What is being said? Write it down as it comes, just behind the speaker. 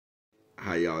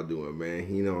How y'all doing,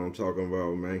 man? You know what I'm talking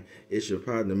about, man. It's your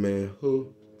partner, man.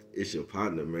 Who? It's your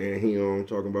partner, man. You know what I'm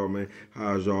talking about, man.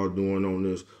 How's y'all doing on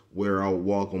this Wear Out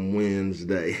Welcome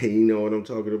Wednesday? You know what I'm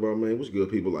talking about, man. What's good,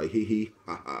 people like hee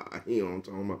ha ha. You know what I'm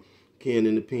talking about. Ken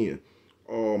in the pen.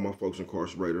 All my folks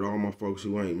incarcerated, all my folks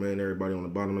who ain't, man. Everybody on the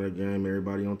bottom of that game,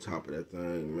 everybody on top of that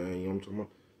thing, man. You know what I'm talking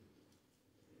about.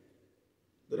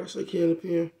 Did I say Ken in the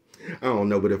pen? I don't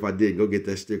know, but if I did, go get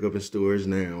that stick up in stores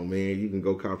now, man. You can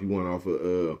go copy one off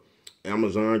of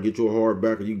Amazon, get you a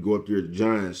hardback, or you can go up there to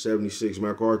Giants, 76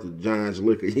 MacArthur, Giants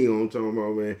Liquor, you know what I'm talking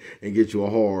about, man, and get you a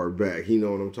hardback. You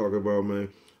know what I'm talking about, man.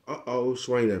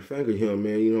 Swing that finger here,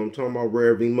 man. You know what I'm talking about?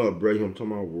 Rev him up, bro. You know what I'm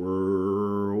talking about?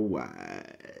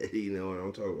 Worldwide. You know what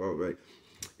I'm talking about, man.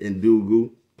 And Dugu,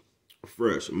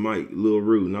 Fresh, Mike, Lil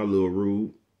Rude, not Lil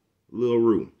Rude, Lil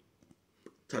Rude.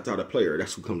 Tata the player,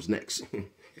 that's who comes next.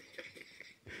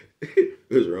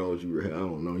 What's wrong with you, Red? I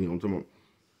don't know. You know what I'm talking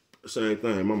about? Same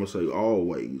thing. Mama say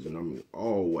always, and I mean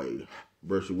always.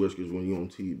 Brush your whiskers when you on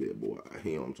TV, boy.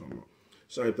 You know what I'm talking about?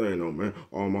 Same thing, though, man.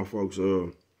 All my folks,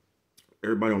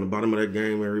 everybody on the bottom of that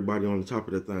game, everybody on the top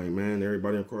of that thing, man.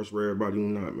 Everybody incarcerated, everybody who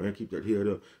not, man. Keep that head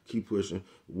up. Keep pushing.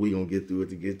 We gonna get through it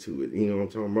to get to it. You know what I'm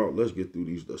talking about? Let's get through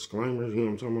these disclaimers. You know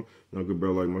what I'm talking about? Not good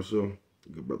brother like myself.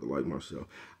 Good brother like myself.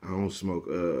 I don't smoke,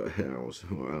 I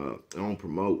don't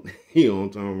promote, you know what I'm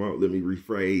talking about? Let me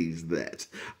rephrase that.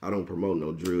 I don't promote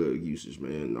no drug usage,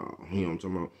 man. Nah, you know what I'm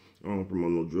talking about? I don't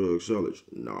promote no drug sellers.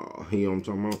 Nah, you know what I'm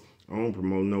talking about? I don't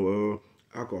promote no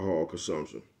alcohol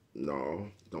consumption.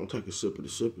 No, don't take a sip of the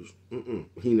sippers. You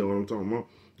know what I'm talking about?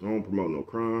 I don't promote no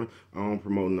crime. I don't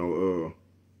promote no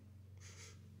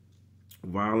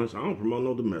violence. I don't promote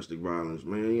no domestic violence,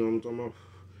 man. You know what I'm talking about?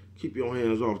 Keep your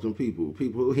hands off them people.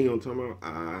 People, you know what I'm talking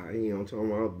about? You know what I'm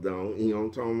talking about? Don't. You know what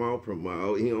I'm talking about?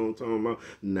 Promote. You know what I'm talking about?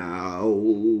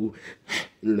 No.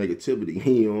 Negativity.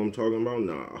 You know what I'm talking about?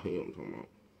 Nah. You know what I'm talking about?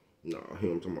 Nah. You know what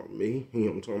I'm talking about? Me. You know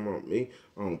what I'm talking about? Me.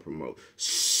 I don't promote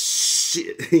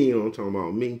shit. You know what I'm talking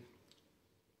about? Me.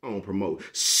 I don't promote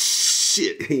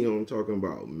shit. You know what I'm talking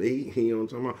about? Me. You know what I'm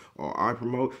talking about? All I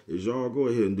promote is y'all go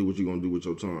ahead and do what you're going to do with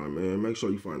your time, man. Make sure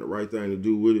you find the right thing to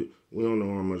do with it. We don't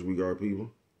know how much we got,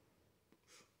 people.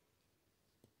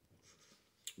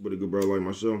 But a good brother like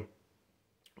myself,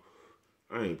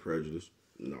 I ain't prejudiced.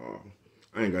 No.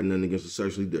 I ain't got nothing against the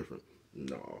sexually different.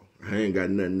 No. I ain't got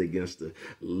nothing against the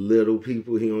little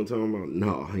people. He don't talking about.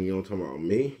 No. He don't talking about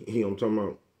me. He don't talking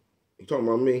about. He talking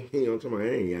about me. He don't talking about.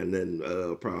 I ain't got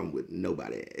nothing problem with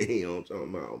nobody. He don't talking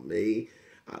about me.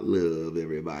 I love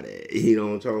everybody. You know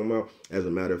what I'm talking about? As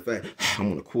a matter of fact,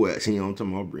 I'm on a quest. You know what I'm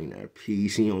talking about? Bring that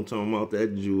peace. You know what I'm talking about?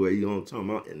 That joy. You know what I'm talking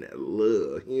about? And that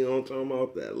love. You know what I'm talking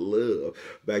about? That love.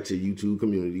 Back to YouTube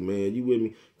community, man. You with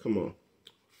me? Come on.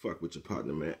 Fuck with your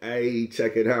partner, man. Hey,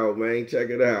 check it out, man. Check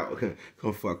it out.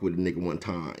 Come fuck with a nigga one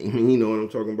time. You know what I'm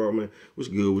talking about, man? What's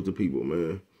good with the people,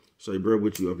 man? Say, bro,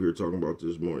 what you up here talking about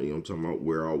this morning? You know what I'm talking about?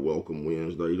 Wear Out Welcome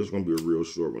Wednesday. This gonna be a real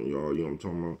short one, y'all. You know what I'm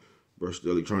talking about? Bro,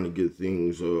 steadily trying to get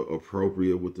things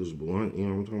appropriate with this blunt. You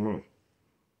know what I'm talking about?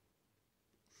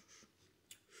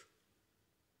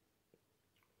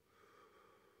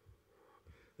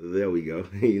 There we go.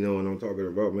 You know what I'm talking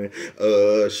about, man.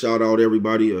 Shout out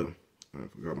everybody. I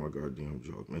forgot my goddamn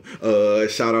joke, man.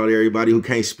 Shout out everybody who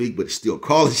can't speak but still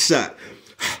call a shot.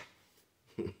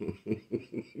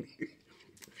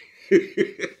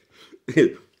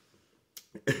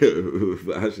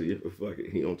 I see, fuck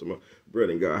it. You know what I'm talking about? Bread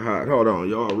and got hot. Hold on,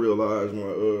 y'all realize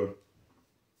my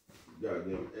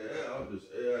goddamn air. I'll just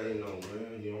air ain't no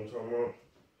man. You know what I'm talking about?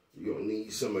 You gonna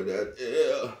need some of that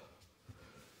air.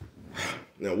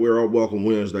 Now we're all welcome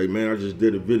Wednesday, man. I just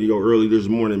did a video early this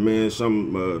morning, man.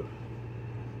 Some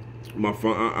my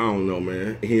phone, I don't know,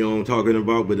 man. You know what I'm talking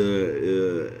about, but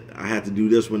I had to do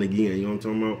this one again. You know what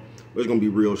I'm talking about? But it's gonna be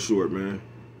real short, man.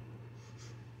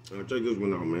 Check this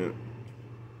one out, man.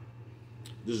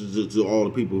 This is just to all the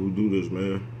people who do this,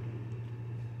 man.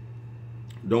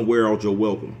 Don't wear out your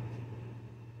welcome.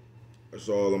 That's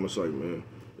all I'm gonna say, man.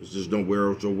 It's just don't wear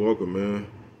out your welcome, man.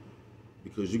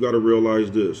 Because you gotta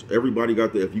realize this. Everybody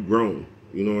got that if you grown.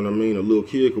 You know what I mean? A little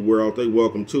kid could wear out their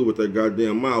welcome too with that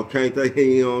goddamn mouth, can't they?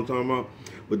 You know what I'm talking about?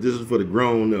 But this is for the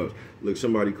grown ups. Look,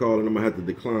 somebody calling, I'm gonna have to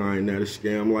decline. That is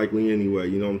scam likely anyway,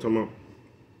 you know what I'm talking about?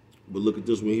 But look at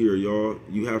this one here, y'all.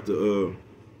 You have to,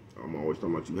 I'm always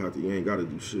talking about you ain't gotta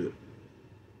do shit.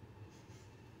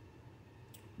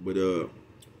 But if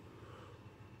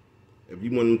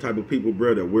you one of them type of people,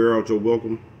 bro, that wear out your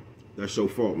welcome, that's your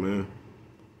fault, man.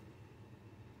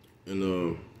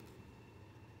 And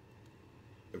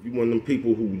if you one of them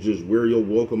people who just wear your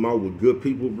welcome out with good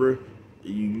people, bro,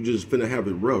 you just finna have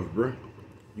it rough, bro.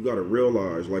 You got to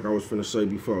realize, like I was finna say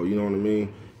before, you know what I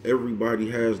mean? Everybody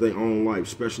has their own life,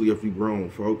 especially if you grown,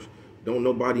 folks. Don't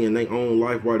nobody in their own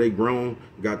life while they grown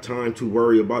got time to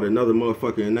worry about another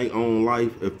motherfucker in their own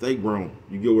life if they grown.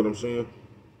 You get what I'm saying?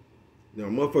 Now,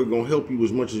 motherfucker gonna help you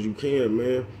as much as you can,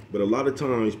 man. But a lot of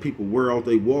times people wear out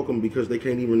they welcome because they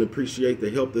can't even appreciate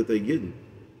the help that they getting.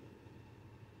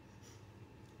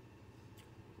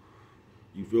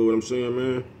 You feel what I'm saying,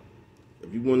 man?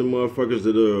 If you one of the motherfuckers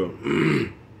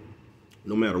that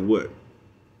no matter what,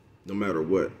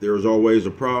 there's always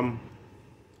a problem.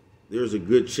 There's a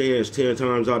good chance 10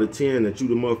 times out of 10 that you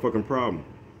the motherfucking problem.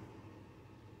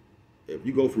 If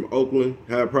you go from Oakland,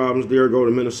 have problems there, go to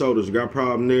Minnesota's got a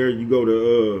problem there, you go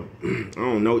to, I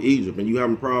don't know, Egypt, and you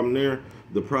having a problem there,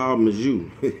 the problem is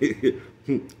you.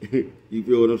 You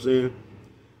feel what I'm saying?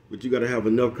 But you got to have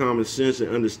enough common sense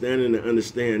and understanding to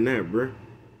understand that, bruh.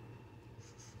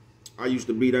 I used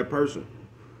to be that person.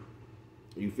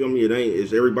 You feel me?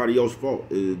 It's everybody else's fault.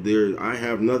 I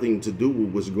have nothing to do with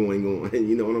what's going on.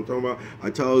 You know what I'm talking about? I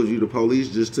told you the police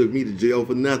just took me to jail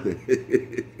for nothing.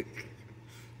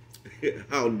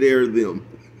 How dare them?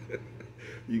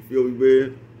 You feel me,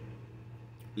 man?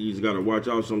 You just gotta watch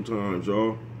out sometimes,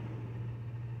 y'all.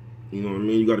 You know what I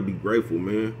mean? You gotta be grateful,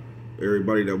 man.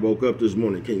 Everybody that woke up this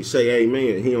morning, can you say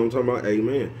amen? You know what I'm talking about?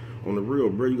 Amen. On the real,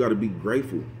 bro, you gotta be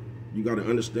grateful. You gotta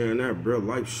understand that, bro.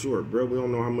 Life's short, bro. We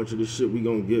don't know how much of this shit we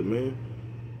gonna get, man.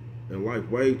 And life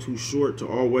way too short to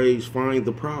always find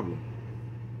the problem.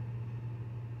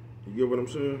 You get what I'm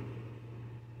saying?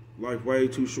 Life way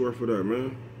too short for that,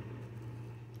 man.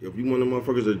 If you one of the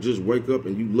motherfuckers that just wake up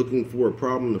and you looking for a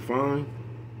problem to find,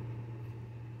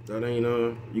 that ain't,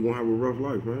 you gonna have a rough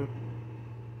life, man.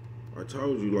 I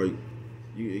told you, like,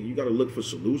 you gotta look for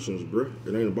solutions, bro.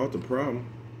 It ain't about the problem.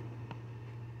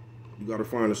 You gotta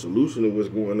find a solution to what's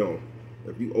going on.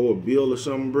 If you owe a bill or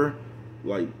something, bro,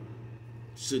 like,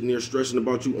 sitting there stressing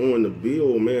about you owing the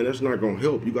bill, man, that's not gonna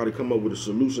help. You gotta come up with a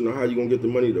solution to how you gonna get the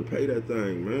money to pay that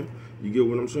thing, man. You get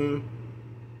what I'm saying?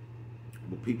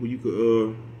 But people, you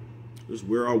could, just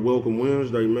wear out Welcome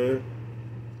Wednesday, man.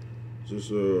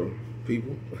 Just,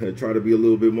 people, try to be a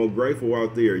little bit more grateful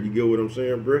out there. You get what I'm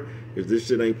saying, bro? Because this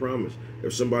shit ain't promised.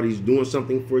 If somebody's doing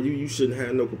something for you, you shouldn't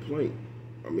have no complaint.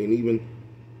 I mean, even,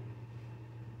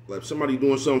 like, if somebody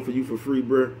doing something for you for free,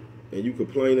 bro, and you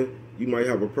complaining, you might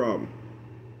have a problem.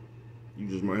 You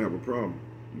just might have a problem.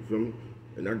 You feel me?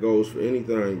 And that goes for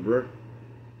anything, bro.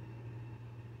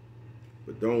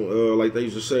 But don't, like they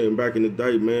used to say back in the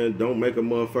day, man, don't make a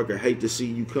motherfucker hate to see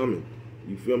you coming.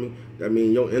 You feel me? That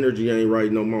mean your energy ain't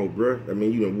right no more, bruh. That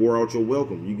mean you done wore out your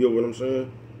welcome. You get what I'm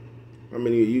saying? I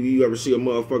mean, you ever see a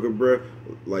motherfucker, bruh,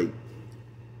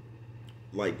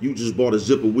 like you just bought a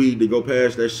zip of weed to go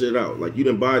pass that shit out. Like you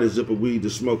didn't buy the zip of weed to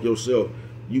smoke yourself.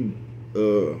 You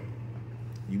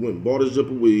went and bought a zip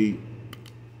of weed,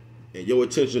 and your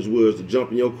intentions was to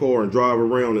jump in your car and drive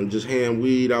around and just hand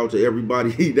weed out to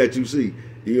everybody that you see.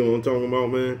 You know what I'm talking about,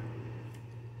 man?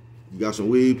 You got some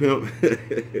weed, pimp?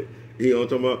 You know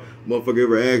what I'm talking about? Motherfucker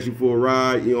ever ask you for a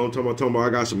ride? You know what I'm talking about? I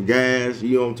got some gas.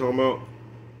 You know what I'm talking about?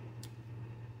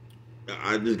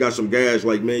 I just got some gas.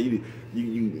 Like, man,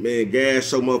 man, gas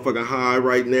so motherfucking high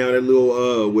right now. That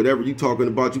little, whatever you talking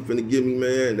about, you finna give me,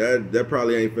 man. That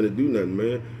probably ain't finna do nothing,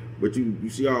 man. But you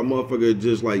see how a motherfucker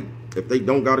just like, if they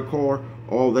don't got a car,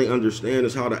 all they understand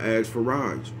is how to ask for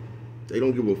rides. They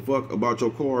don't give a fuck about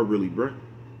your car, really, bruh.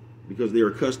 Because they're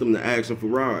accustomed to asking for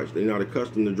rides. They're not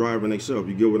accustomed to driving themselves.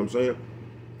 You get what I'm saying?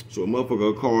 So a motherfucker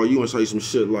will call you and say some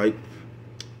shit like,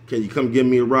 can you come give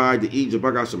me a ride to Egypt?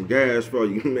 I got some gas for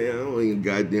you. Man, I don't even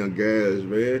goddamn gas,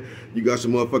 man. You got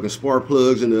some motherfucking spark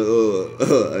plugs and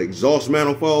the exhaust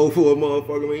manifold for a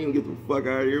motherfucker, man. You get the fuck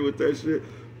out of here with that shit.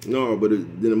 No, but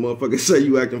then the motherfucker say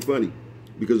you acting funny.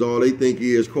 Because all they think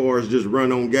is cars just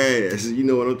run on gas. You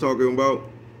know what I'm talking about?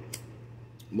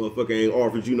 Motherfucker ain't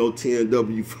offered you no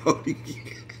 10W40.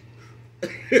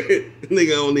 Nigga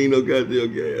don't need no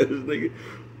goddamn gas, nigga.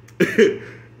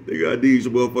 Nigga, I need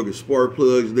some motherfucking spark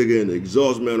plugs, nigga, and the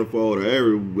exhaust manifold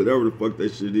or whatever the fuck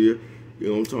that shit is. You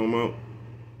know what I'm talking about?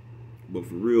 But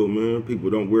for real, man, people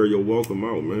don't wear your welcome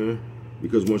out, man.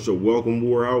 Because once your welcome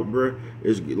wore out, bruh,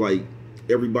 it's like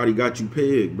everybody got you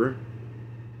pegged, bruh.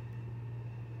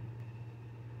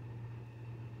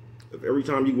 If every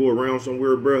time you go around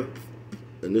somewhere, bruh,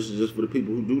 and this is just for the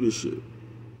people who do this shit,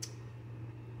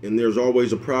 and there's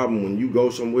always a problem when you go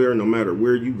somewhere, no matter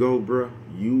where you go, bruh,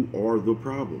 you are the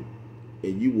problem.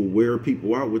 And you will wear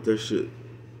people out with that shit.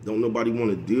 Don't nobody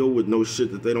want to deal with no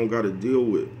shit that they don't got to deal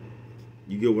with.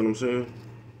 You get what I'm saying?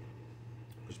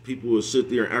 Because people will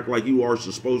sit there and act like you are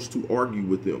supposed to argue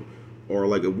with them. Or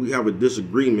like if we have a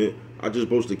disagreement, I just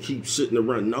supposed to keep sitting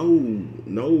around. No,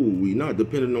 we not,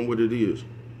 depending on what it is.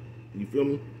 You feel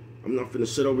me? I'm not finna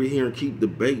sit over here and keep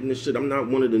debating this shit. I'm not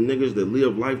one of the niggas that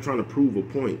live life trying to prove a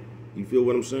point. You feel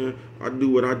what I'm saying? I do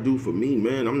what I do for me,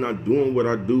 man. I'm not doing what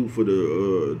I do for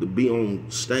the to be on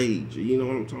stage. You know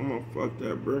what I'm talking about? Fuck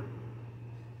that, bro.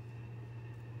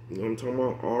 You know what I'm talking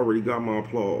about? I already got my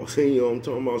applause. You know what I'm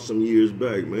talking about? Some years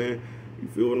back, man. You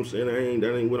feel what I'm saying?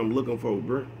 That ain't what I'm looking for,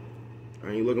 bro.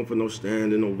 I ain't looking for no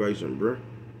standing ovation, bro.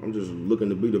 I'm just looking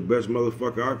to be the best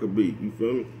motherfucker I could be. You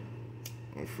feel me?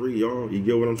 I'm free, y'all. You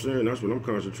get what I'm saying? That's what I'm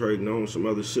concentrating on. Some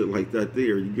other shit like that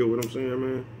there. You get what I'm saying,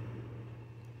 man?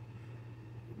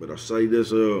 But I say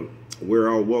this, Wear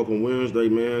Out Welcome Wednesday,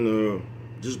 man.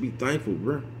 Just be thankful,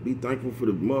 bro. Be thankful for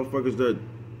the motherfuckers that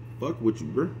fuck with you,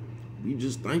 bro. Be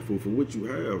just thankful for what you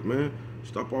have, man.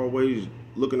 Stop always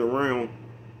looking around.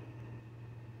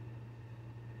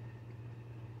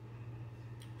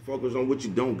 Focus on what you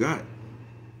don't got.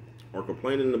 Or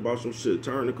complaining about some shit.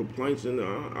 Turn the complaints into,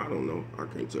 I don't know. I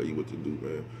can't tell you what to do,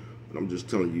 man. But I'm just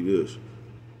telling you this.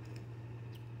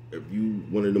 If you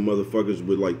one of the motherfuckers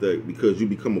with like that, because you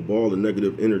become a ball of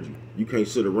negative energy, you can't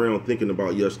sit around thinking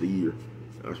about yesteryear.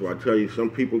 That's why I tell you, some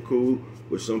people cool,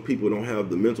 but some people don't have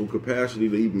the mental capacity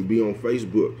to even be on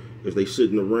Facebook because they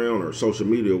sitting around, or social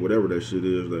media, or whatever that shit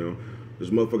is now.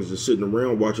 There's motherfuckers just sitting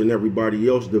around watching everybody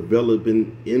else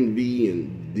developing envy,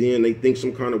 and then they think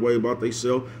some kind of way about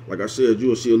themselves. Like I said,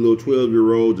 you'll see a little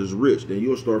 12-year-old that's rich, then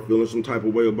you'll start feeling some type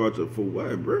of way about you. For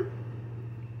what, bro?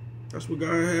 That's what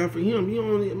God had for him. You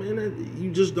don't, man,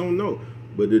 you just don't know.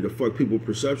 But it'll fuck people's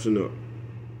perception up.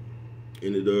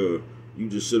 And you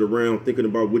just sit around thinking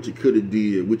about what you could have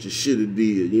did, what you should have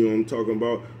did. You know what I'm talking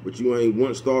about? But you ain't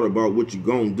once thought about what you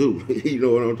gonna do. You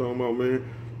know what I'm talking about, man?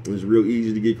 It's real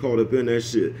easy to get caught up in that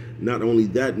shit. Not only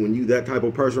that, when you that type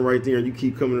of person right there and you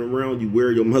keep coming around, you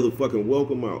wear your motherfucking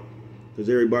welcome out. Because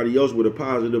everybody else with a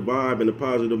positive vibe and a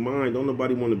positive mind, don't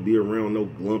nobody want to be around no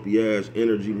glumpy ass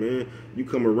energy, man. You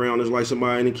come around, it's like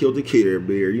somebody that killed a Care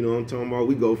Bear. You know what I'm talking about?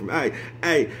 We go from, hey,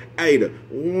 the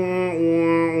wah,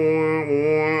 wah,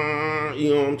 wah,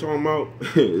 you know what I'm talking about?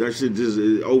 That shit just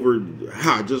is over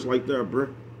hot, just like that, bro.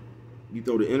 You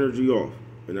throw the energy off,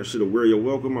 and that shit'll wear your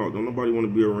welcome out. Don't nobody want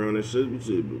to be around that shit.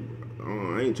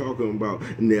 I ain't talking about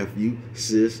nephew,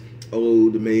 sis,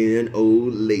 old man,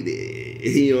 old lady.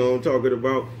 You know what I'm talking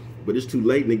about? But it's too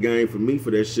late in the game for me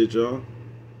for that shit, y'all.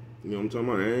 You know what I'm talking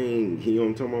about? You know what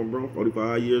I'm talking about, bro?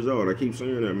 45 years old. I keep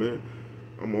saying that, man.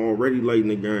 I'm already late in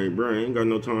the game, bro. I ain't got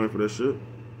no time for that shit.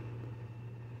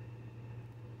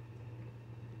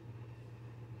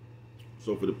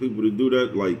 So for the people to do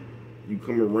that, like, you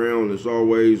come around, it's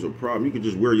always a problem. You can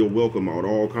just wear your welcome out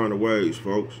all kind of ways,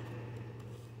 folks.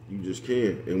 You just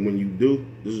can. And when you do,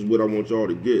 this is what I want y'all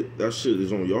to get. That shit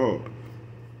is on y'all.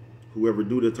 Whoever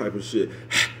do that type of shit,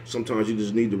 sometimes you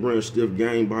just need to run stiff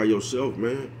game by yourself,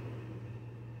 man.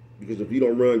 Because if you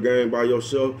don't run game by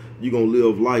yourself, you're going to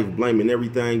live life blaming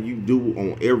everything you do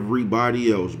on everybody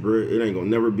else, bro. It ain't going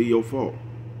to never be your fault.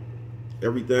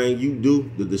 Everything you do,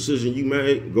 the decision you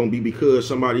made, going to be because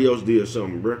somebody else did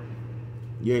something, bro.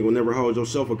 You ain't going to never hold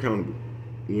yourself accountable.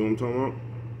 You know what I'm talking about?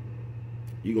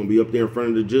 You're going to be up there in front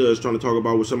of the judge trying to talk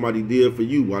about what somebody did for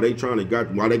you while they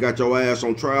got your ass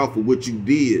on trial for what you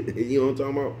did. You know what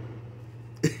I'm talking about?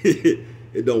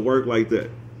 It don't work like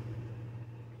that.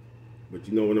 But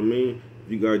you know what I mean?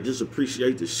 You got to just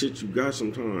appreciate the shit you got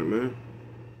sometime, man.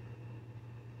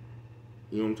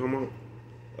 You know what I'm talking about?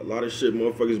 A lot of shit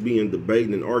motherfuckers being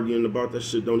debating and arguing about, that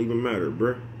shit don't even matter,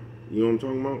 bruh. You know what I'm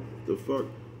talking about? The fuck?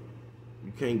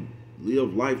 You can't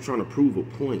live life trying to prove a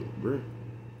point, bruh.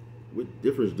 What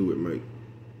difference do it make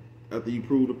after you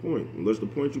prove the point? Unless the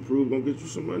point you prove gonna get you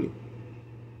some money.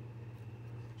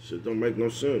 Shit don't make no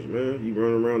sense, man. You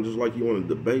run around just like you on a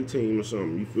debate team or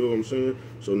something. You feel what I'm saying?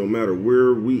 So no matter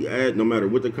where we at, no matter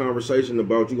what the conversation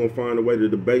about, you gonna find a way to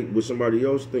debate what somebody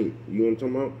else think. You know what I'm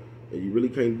talking about? And you really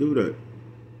can't do that.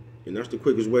 And that's the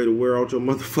quickest way to wear out your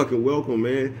motherfucking welcome,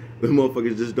 man. But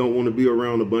motherfuckers just don't want to be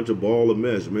around a bunch of ball of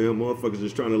mess, man. Motherfuckers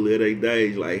just trying to live their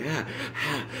days like,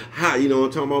 you know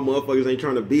what I'm talking about? Motherfuckers ain't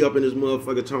trying to be up in this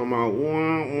motherfucker talking about,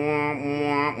 wah, wah,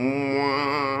 wah,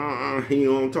 wah. You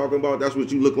know what I'm talking about? That's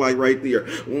what you look like right there.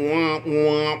 Wah,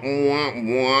 wah, wah,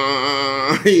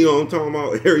 wah. You know what I'm talking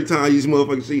about? Every time these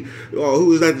motherfuckers see, oh,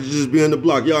 who is that just be on the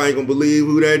block? Y'all ain't gonna believe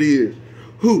who that is.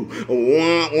 Who?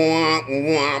 Wah, wah,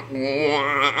 wah,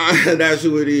 wah. That's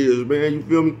who it is, man. You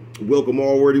feel me? Welcome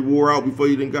already wore out before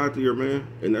you done got there, man.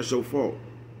 And that's your fault.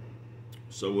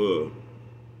 So,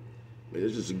 man,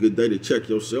 it's just a good day to check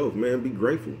yourself, man. Be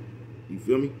grateful. You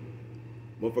feel me?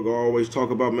 Motherfucker always talk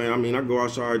about, man, I mean, I go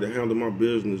outside to handle my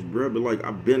business, bro, but like,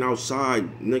 I've been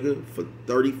outside, nigga, for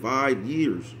 35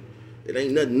 years. It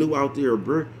ain't nothing new out there,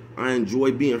 bro. I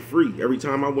enjoy being free. Every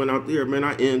time I went out there, man,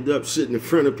 I end up sitting in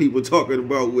front of people talking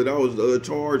about what I was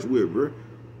charged with, bro.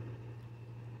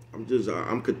 I'm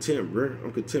content, bro.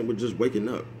 I'm content with just waking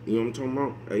up. You know what I'm talking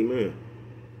about? Amen.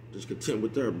 Just content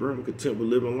with that, bro. I'm content with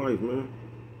living life, man.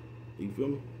 You feel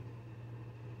me?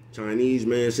 Chinese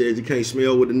man said you can't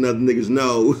smell with another nigga's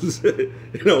nose. And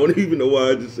I don't even know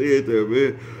why I just said that,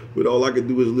 man. But all I can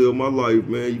do is live my life,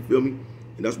 man. You feel me?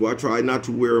 And that's why I try not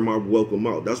to wear my welcome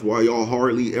out. That's why y'all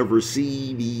hardly ever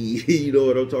see me. You know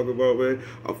what I'm talking about, man?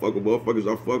 I fuck with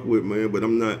motherfuckers I fuck with, man. But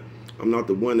I'm not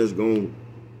the one that's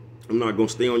I'm not gonna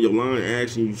stay on your line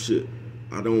asking you shit.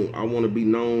 I want to be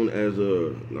known as I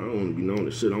don't want to be known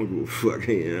as shit. I don't give a fuck.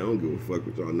 I don't give a fuck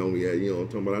what y'all know me at. You know what I'm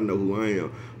talking about? I know who I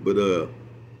am. But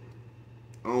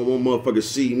I don't want motherfuckers to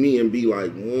see me and be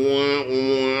like, wah,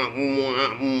 wah,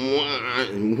 wah, wah,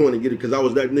 and want to get it. Because I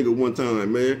was that nigga one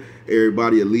time, man.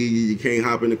 Everybody will leave you. You can't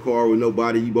hop in the car with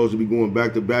nobody. You supposed to be going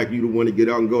back to back. You the one to get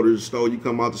out and go to the store. You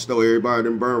come out the store, everybody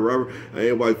done burn rubber.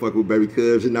 Ain't nobody fuck with baby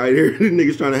cuz tonight. These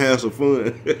niggas trying to have some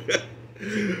fun.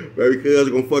 Baby cuz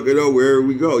gonna fuck it up wherever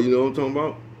we go. You know what I'm talking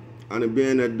about? I done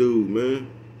been that dude, man.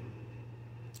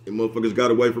 And motherfuckers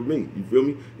got away from me, you feel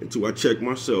me? Until I check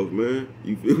myself, man.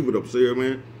 You feel what I'm saying,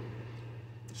 man?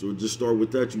 So just start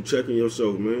with that. You checking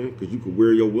yourself, man. Because you can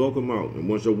wear your welcome out. And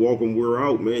once your welcome wear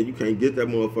out, man, you can't get that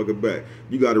motherfucker back.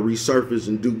 You got to resurface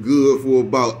and do good for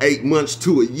about 8 months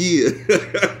to a year.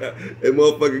 And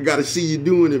motherfucker got to see you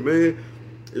doing it, man.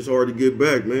 It's hard to get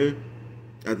back, man.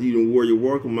 After you done wore your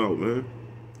welcome out, man.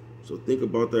 So think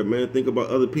about that, man. Think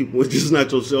about other people and just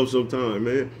not yourself sometime,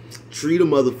 man. Treat a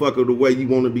motherfucker the way you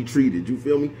want to be treated. You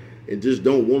feel me? And just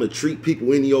don't want to treat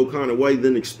people any old kind of way,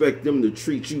 then expect them to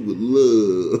treat you with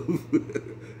love.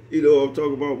 You know what I'm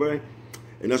talking about, man?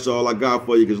 And that's all I got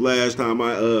for you, because last time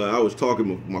I was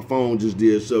talking, my phone just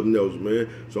did something else, man.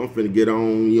 So I'm finna get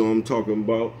on, you know what I'm talking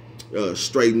about.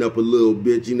 Straighten up a little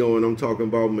bit, you know what I'm talking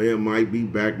about, man. Might be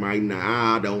back, might not,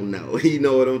 I don't know. You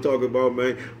know what I'm talking about,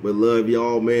 man. But love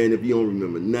y'all, man. If you don't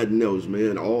remember nothing else,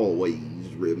 man, always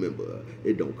remember,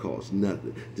 it don't cost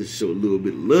nothing. Just show a little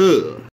bit of love.